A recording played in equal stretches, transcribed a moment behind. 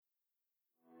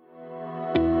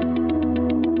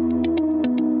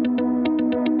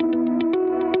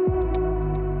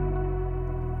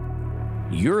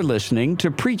You're listening to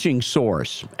Preaching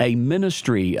Source, a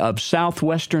ministry of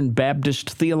Southwestern Baptist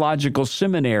Theological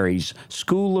Seminary's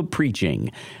School of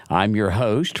Preaching. I'm your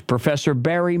host, Professor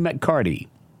Barry McCarty.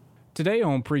 Today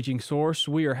on Preaching Source,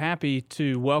 we are happy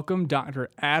to welcome Dr.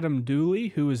 Adam Dooley,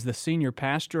 who is the senior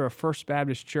pastor of First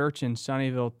Baptist Church in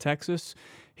Sunnyvale, Texas.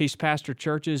 He's pastored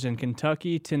churches in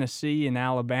Kentucky, Tennessee, and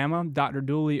Alabama. Dr.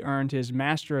 Dooley earned his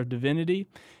Master of Divinity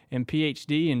and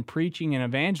Ph.D. in Preaching and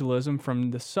Evangelism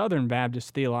from the Southern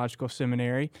Baptist Theological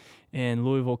Seminary in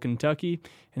Louisville, Kentucky.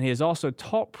 And he has also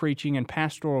taught preaching and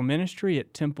pastoral ministry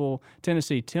at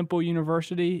Tennessee Temple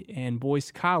University and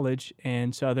Boyce College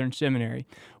and Southern Seminary.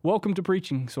 Welcome to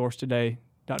Preaching Source today,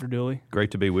 Dr. Dooley.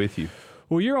 Great to be with you.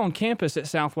 Well, you're on campus at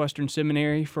Southwestern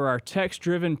Seminary for our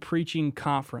Text-Driven Preaching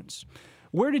Conference.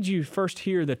 Where did you first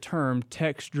hear the term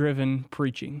text-driven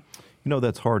preaching? You know,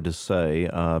 that's hard to say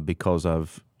because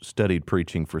I've studied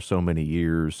preaching for so many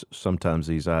years. Sometimes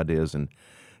these ideas and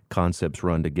concepts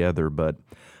run together, but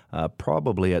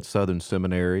probably at Southern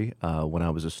Seminary, when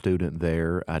I was a student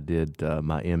there, I did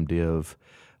my MDiv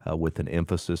with an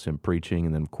emphasis in preaching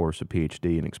and then, of course, a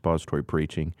PhD in expository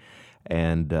preaching.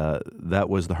 And that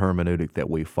was the hermeneutic that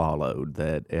we followed,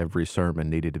 that every sermon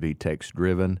needed to be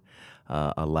text-driven,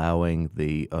 allowing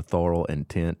the authorial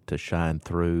intent to shine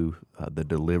through the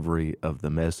delivery of the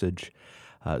message.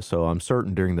 So I'm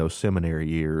certain during those seminary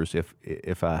years,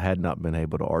 if I had not been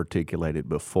able to articulate it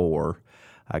before,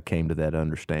 I came to that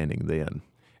understanding then.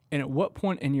 And at what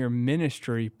point in your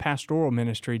ministry, pastoral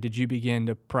ministry, did you begin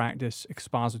to practice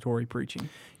expository preaching?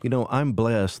 You know, I'm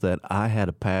blessed that I had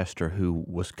a pastor who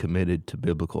was committed to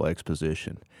biblical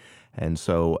exposition. And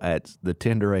so at the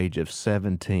tender age of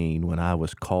 17, when I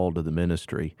was called to the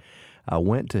ministry, I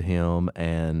went to him,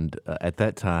 and at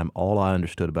that time, all I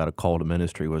understood about a call to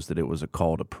ministry was that it was a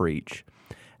call to preach.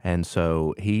 And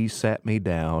so he sat me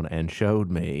down and showed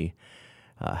me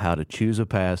how to choose a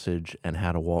passage and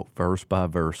how to walk verse by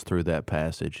verse through that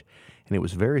passage. And it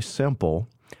was very simple,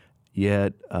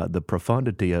 yet the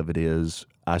profundity of it is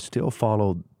I still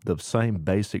follow the same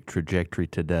basic trajectory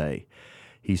today.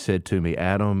 He said to me,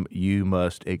 Adam, you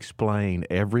must explain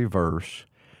every verse,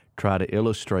 try to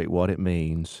illustrate what it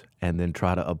means, and then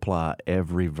try to apply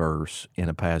every verse in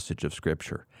a passage of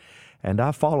Scripture. And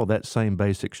I follow that same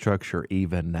basic structure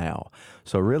even now.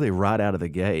 So really right out of the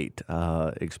gate,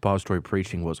 expository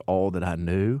preaching was all that I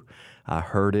knew. I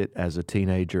heard it as a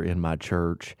teenager in my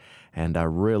church, and I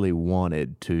really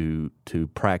wanted to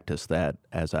practice that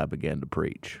as I began to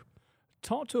preach.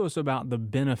 Talk to us about the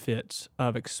benefits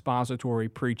of expository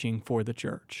preaching for the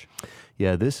church.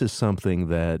 Yeah, this is something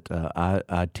that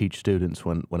I teach students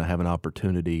when I have an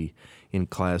opportunity in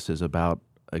classes about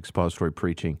expository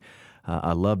preaching.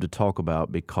 I love to talk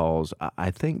about because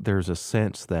I think there's a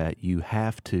sense that you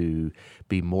have to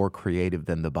be more creative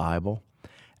than the Bible,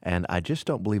 and I just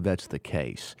don't believe that's the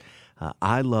case.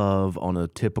 I love on a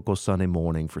typical Sunday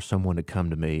morning for someone to come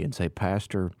to me and say,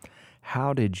 Pastor,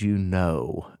 how did you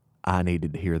know I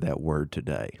needed to hear that word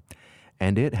today?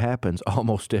 And it happens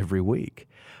almost every week.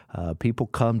 People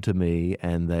come to me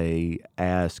and they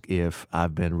ask if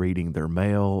I've been reading their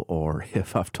mail or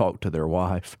if I've talked to their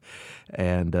wife.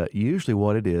 And usually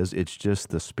what it is, it's just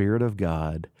the Spirit of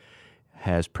God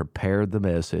has prepared the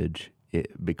message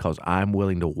because I'm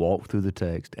willing to walk through the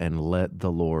text and let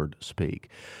the Lord speak.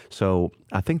 So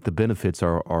I think the benefits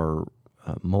are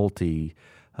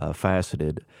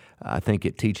multi-faceted. I think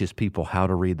it teaches people how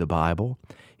to read the Bible.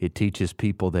 It teaches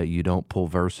people that you don't pull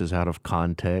verses out of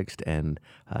context and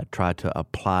try to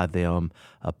apply them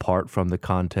apart from the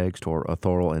context or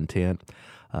authorial intent.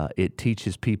 It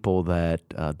teaches people that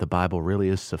the Bible really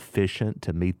is sufficient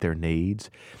to meet their needs.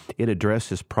 It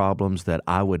addresses problems that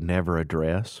I would never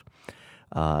address.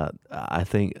 I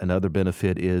think another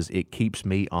benefit is it keeps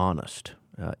me honest.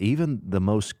 Even the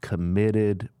most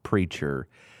committed preacher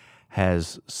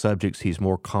has subjects he's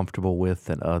more comfortable with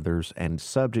than others and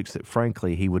subjects that,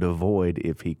 frankly, he would avoid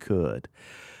if he could.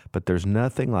 But there's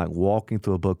nothing like walking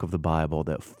through a book of the Bible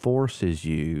that forces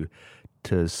you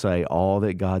to say all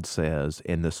that God says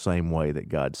in the same way that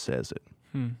God says it.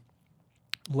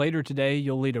 Later today,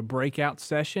 you'll lead a breakout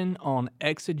session on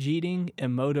exegeting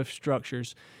emotive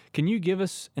structures. Can you give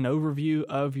us an overview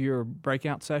of your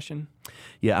breakout session?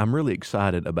 Yeah, I'm really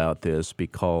excited about this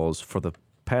because for the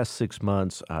past 6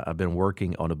 months, I've been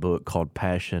working on a book called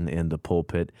Passion in the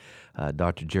Pulpit.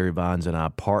 Dr. Jerry Vines and I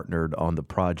partnered on the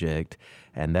project,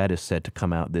 and that is set to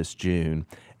come out this June.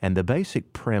 And the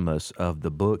basic premise of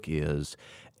the book is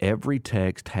every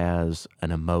text has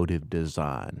an emotive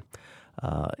design.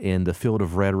 In the field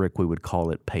of rhetoric, we would call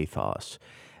it pathos.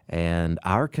 And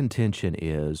our contention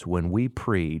is when we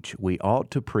preach, we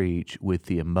ought to preach with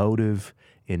the emotive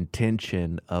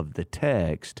intention of the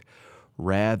text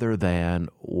rather than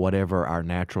whatever our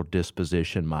natural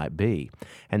disposition might be.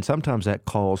 And sometimes that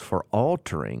calls for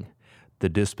altering the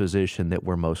disposition that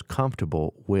we're most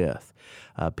comfortable with.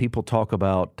 People talk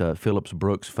about Phillips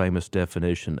Brooks' famous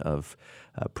definition of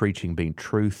preaching being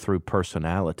truth through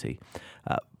personality.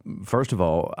 First of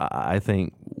all, I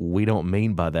think we don't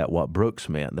mean by that what Brooks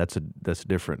meant. That's a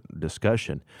different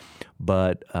discussion.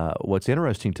 But what's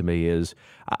interesting to me is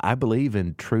I believe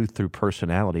in truth through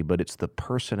personality, but it's the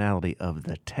personality of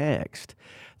the text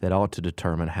that ought to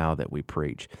determine how that we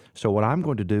preach. So what I'm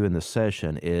going to do in this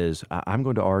session is I'm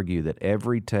going to argue that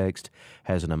every text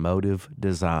has an emotive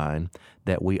design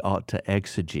that we ought to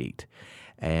exegete.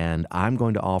 And I'm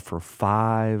going to offer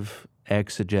 5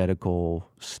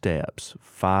 exegetical steps,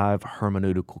 5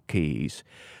 hermeneutical keys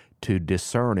to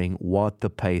discerning what the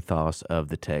pathos of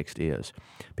the text is.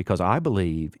 Because I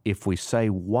believe if we say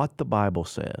what the Bible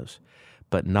says,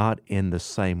 but not in the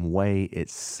same way it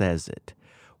says it,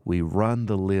 we run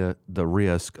the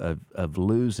risk of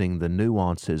losing the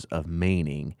nuances of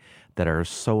meaning that are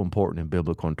so important in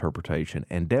biblical interpretation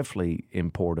and definitely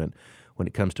important when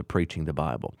it comes to preaching the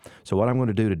Bible. So what I'm going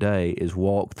to do today is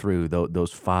walk through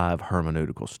those 5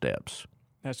 hermeneutical steps.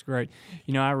 That's great.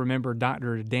 You know, I remember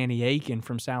Dr. Danny Aiken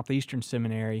from Southeastern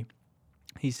Seminary.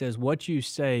 He says, what you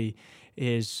say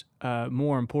is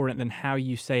more important than how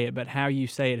you say it, but how you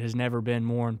say it has never been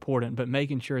more important, but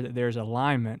making sure that there's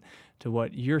alignment to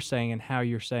what you're saying and how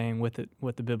you're saying with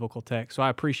the biblical text. So I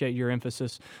appreciate your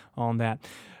emphasis on that.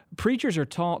 Preachers are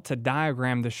taught to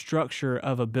diagram the structure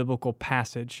of a biblical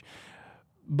passage.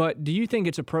 But do you think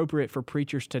it's appropriate for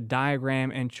preachers to diagram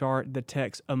and chart the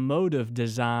text's emotive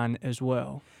design as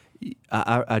well?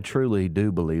 I truly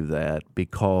do believe that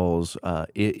because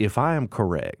if I am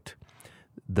correct,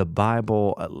 the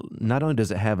Bible, not only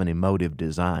does it have an emotive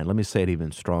design, let me say it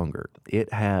even stronger,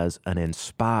 it has an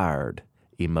inspired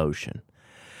emotion.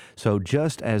 So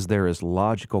just as there is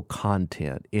logical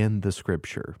content in the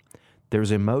Scripture,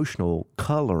 there's emotional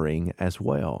coloring as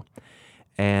well.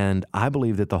 And I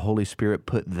believe that the Holy Spirit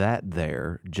put that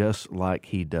there just like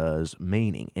He does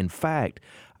meaning. In fact,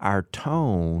 our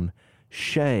tone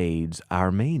shades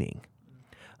our meaning.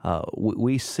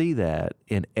 We see that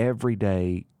in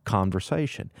everyday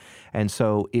conversation. And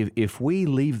so if we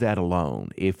leave that alone,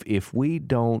 if we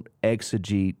don't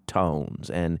exegete tones,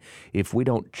 and if we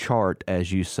don't chart,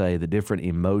 as you say, the different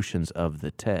emotions of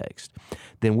the text,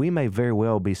 then we may very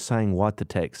well be saying what the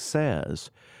text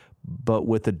says, but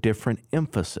with a different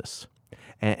emphasis.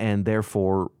 And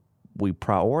therefore, we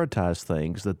prioritize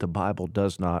things that the Bible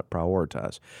does not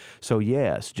prioritize. So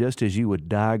yes, just as you would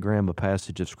diagram a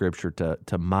passage of Scripture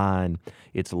to mine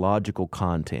its logical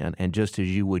content, and just as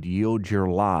you would yield your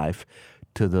life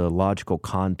to the logical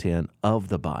content of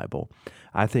the Bible,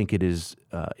 I think it is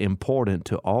important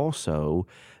to also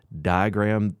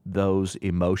diagram those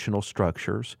emotional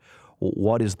structures.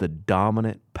 What is the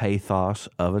dominant pathos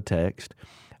of a text?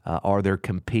 Are there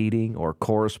competing or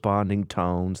corresponding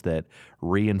tones that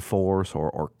reinforce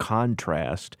or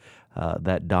contrast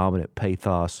that dominant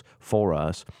pathos for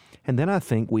us? And then I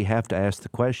think we have to ask the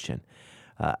question,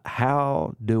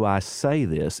 how do I say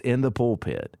this in the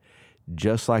pulpit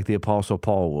just like the Apostle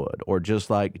Paul would, or just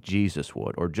like Jesus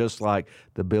would, or just like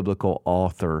the biblical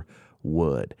author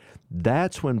would?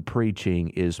 That's when preaching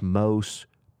is most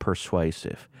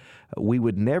persuasive. We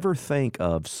would never think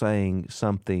of saying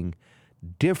something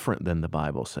different than the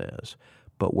Bible says,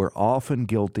 but we're often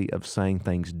guilty of saying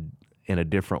things in a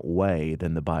different way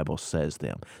than the Bible says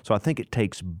them. So I think it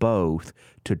takes both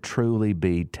to truly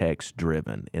be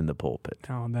text-driven in the pulpit.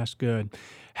 Oh, that's good.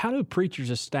 How do preachers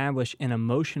establish an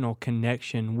emotional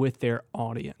connection with their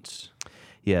audience?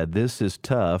 Yeah, this is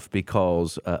tough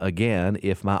because, again,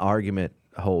 if my argument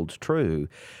holds true,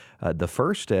 the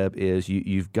first step is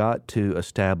you've got to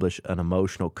establish an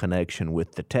emotional connection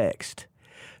with the text.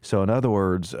 So in other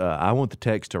words, I want the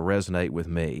text to resonate with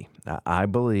me. I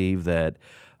believe that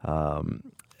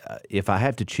if I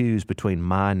have to choose between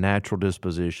my natural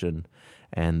disposition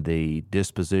and the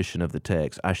disposition of the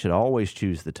text, I should always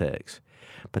choose the text.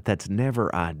 But that's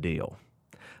never ideal.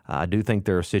 I do think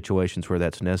there are situations where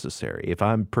that's necessary. If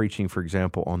I'm preaching, for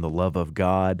example, on the love of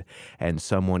God, and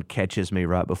someone catches me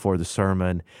right before the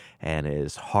sermon and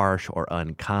is harsh or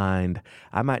unkind,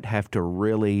 I might have to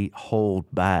really hold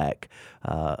back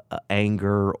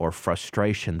anger or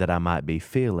frustration that I might be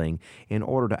feeling in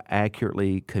order to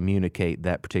accurately communicate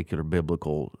that particular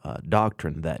biblical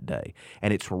doctrine that day.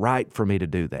 And it's right for me to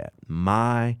do that.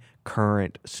 My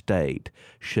current state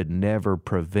should never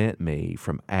prevent me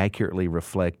from accurately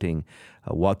reflecting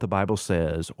what the Bible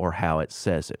says or how it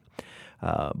says it.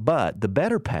 But the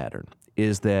better pattern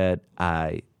is that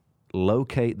I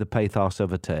locate the pathos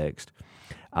of a text,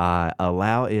 I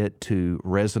allow it to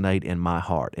resonate in my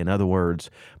heart. In other words,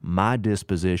 my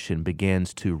disposition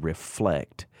begins to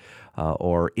reflect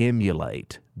or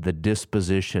emulate the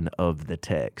disposition of the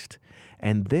text.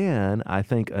 And then I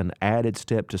think an added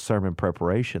step to sermon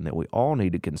preparation that we all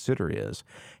need to consider is,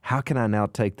 how can I now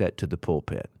take that to the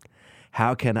pulpit?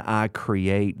 How can I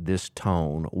create this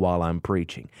tone while I'm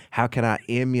preaching? How can I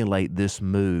emulate this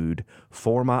mood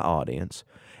for my audience?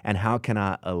 And how can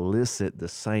I elicit the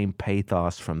same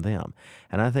pathos from them?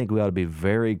 And I think we ought to be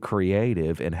very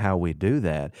creative in how we do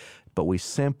that, but we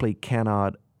simply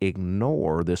cannot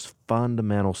ignore this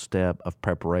fundamental step of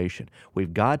preparation.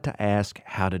 We've got to ask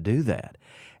how to do that.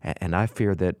 And I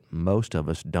fear that most of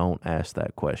us don't ask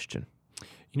that question.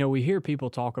 You know, we hear people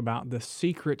talk about the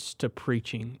secrets to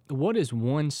preaching. What is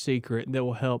one secret that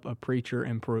will help a preacher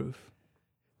improve?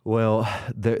 Well,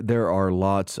 there are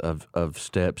lots of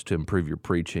steps to improve your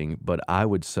preaching, but I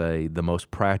would say the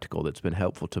most practical that's been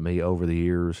helpful to me over the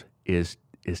years is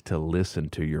to listen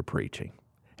to your preaching.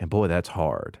 And boy, that's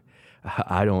hard.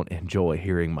 I don't enjoy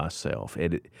hearing myself.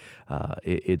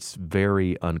 It's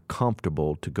very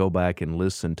uncomfortable to go back and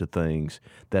listen to things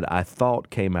that I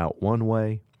thought came out one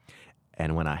way,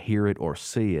 and when I hear it or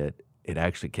see it, it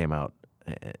actually came out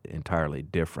entirely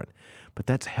different. But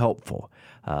that's helpful.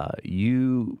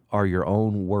 You are your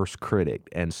own worst critic,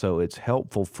 and so it's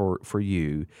helpful for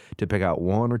you to pick out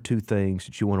one or two things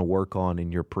that you want to work on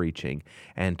in your preaching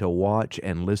and to watch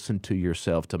and listen to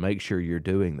yourself to make sure you're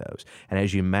doing those. And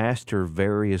as you master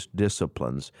various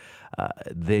disciplines,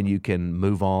 then you can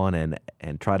move on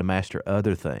and try to master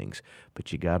other things.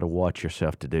 But you got to watch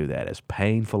yourself to do that. As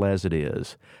painful as it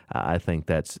is, I think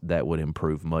that would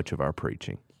improve much of our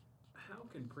preaching. How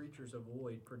can preachers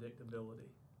avoid predictability?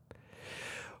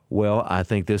 Well, I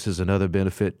think this is another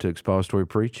benefit to expository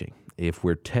preaching. If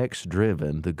we're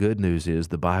text-driven, the good news is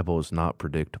the Bible is not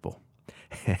predictable.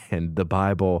 And the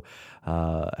Bible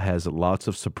has lots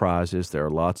of surprises. There are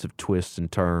lots of twists and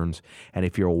turns. And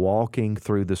if you're walking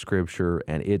through the Scripture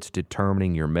and it's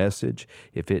determining your message,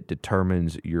 if it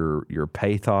determines your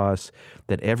pathos,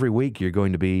 that every week you're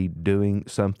going to be doing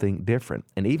something different.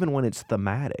 And even when it's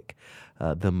thematic,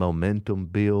 the momentum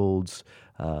builds,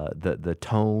 the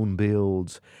tone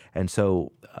builds. And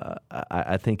so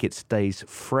I think it stays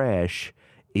fresh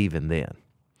even then.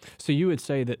 So you would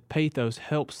say that pathos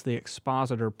helps the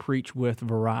expositor preach with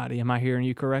variety. Am I hearing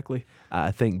you correctly?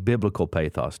 I think biblical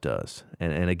pathos does.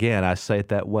 And again, I say it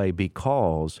that way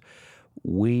because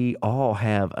we all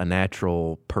have a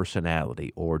natural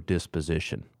personality or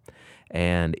disposition.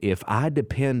 And if I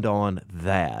depend on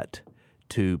that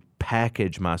to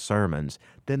package my sermons,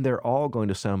 then they're all going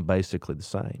to sound basically the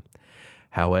same.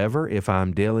 However, if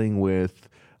I'm dealing with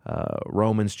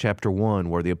Romans chapter 1,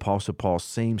 where the Apostle Paul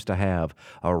seems to have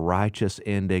a righteous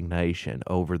indignation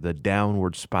over the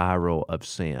downward spiral of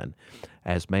sin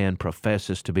as man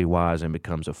professes to be wise and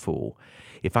becomes a fool.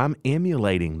 If I'm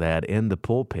emulating that in the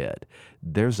pulpit,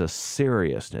 there's a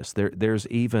seriousness. There's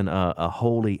even a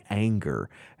holy anger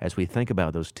as we think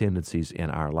about those tendencies in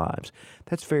our lives.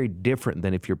 That's very different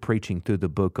than if you're preaching through the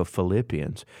book of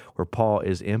Philippians, where Paul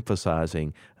is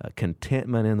emphasizing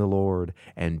contentment in the Lord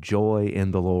and joy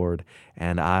in the Lord,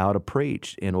 and I ought to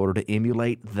preach in order to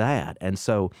emulate that. And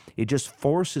so it just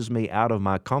forces me out of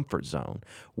my comfort zone,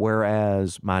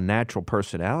 whereas my natural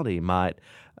personality might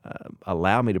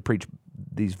allow me to preach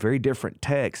these very different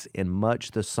texts in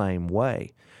much the same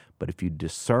way. But if you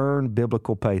discern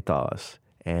biblical pathos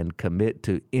and commit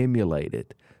to emulate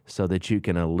it so that you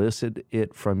can elicit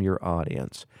it from your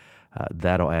audience,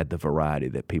 that'll add the variety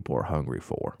that people are hungry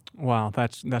for. Wow,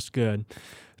 that's good.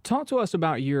 Talk to us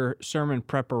about your sermon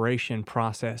preparation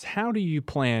process. How do you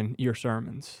plan your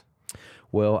sermons?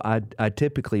 Well, I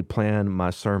typically plan my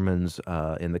sermons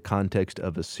in the context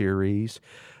of a series.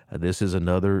 This is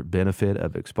another benefit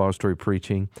of expository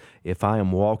preaching. If I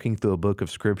am walking through a book of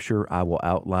Scripture, I will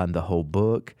outline the whole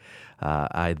book.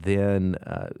 I then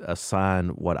assign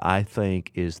what I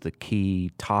think is the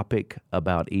key topic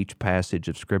about each passage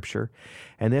of Scripture.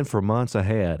 And then for months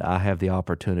ahead, I have the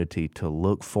opportunity to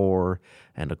look for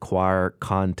and acquire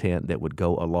content that would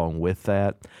go along with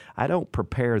that. I don't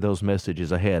prepare those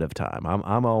messages ahead of time.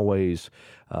 I'm always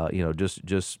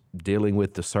just dealing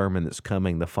with the sermon that's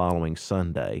coming the following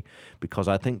Sunday, because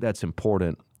I think that's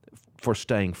important for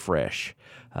staying fresh.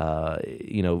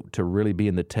 To really be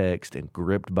in the text and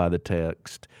gripped by the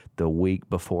text the week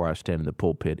before I stand in the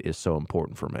pulpit is so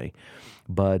important for me.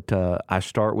 But I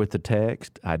start with the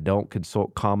text. I don't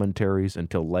consult commentaries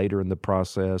until later in the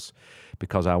process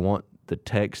because I want the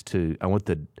text I want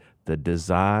the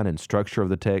design and structure of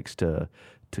the text to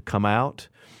come out.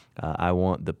 I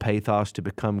want the pathos to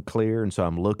become clear, and so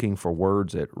I'm looking for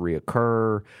words that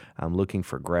reoccur. I'm looking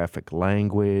for graphic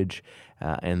language.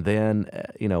 And then,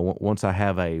 once I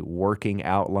have a working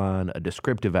outline, a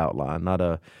descriptive outline, not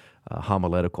a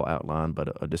homiletical outline,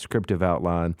 but a descriptive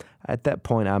outline, at that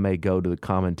point I may go to the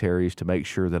commentaries to make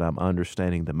sure that I'm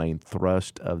understanding the main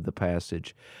thrust of the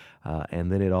passage.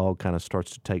 And then it all kind of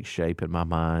starts to take shape in my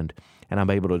mind, and I'm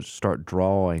able to start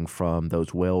drawing from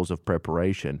those wells of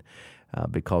preparation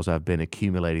because I've been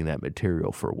accumulating that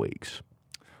material for weeks.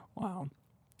 Wow.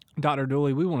 Dr.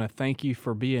 Dooley, we want to thank you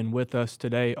for being with us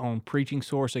today on Preaching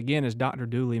Source. Again, as Dr.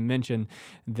 Dooley mentioned,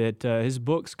 that his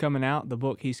book's coming out, the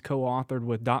book he's co-authored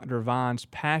with Dr. Vines,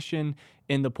 Passion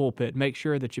in the Pulpit. Make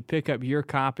sure that you pick up your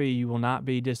copy. You will not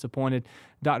be disappointed.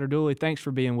 Dr. Dooley, thanks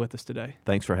for being with us today.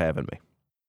 Thanks for having me.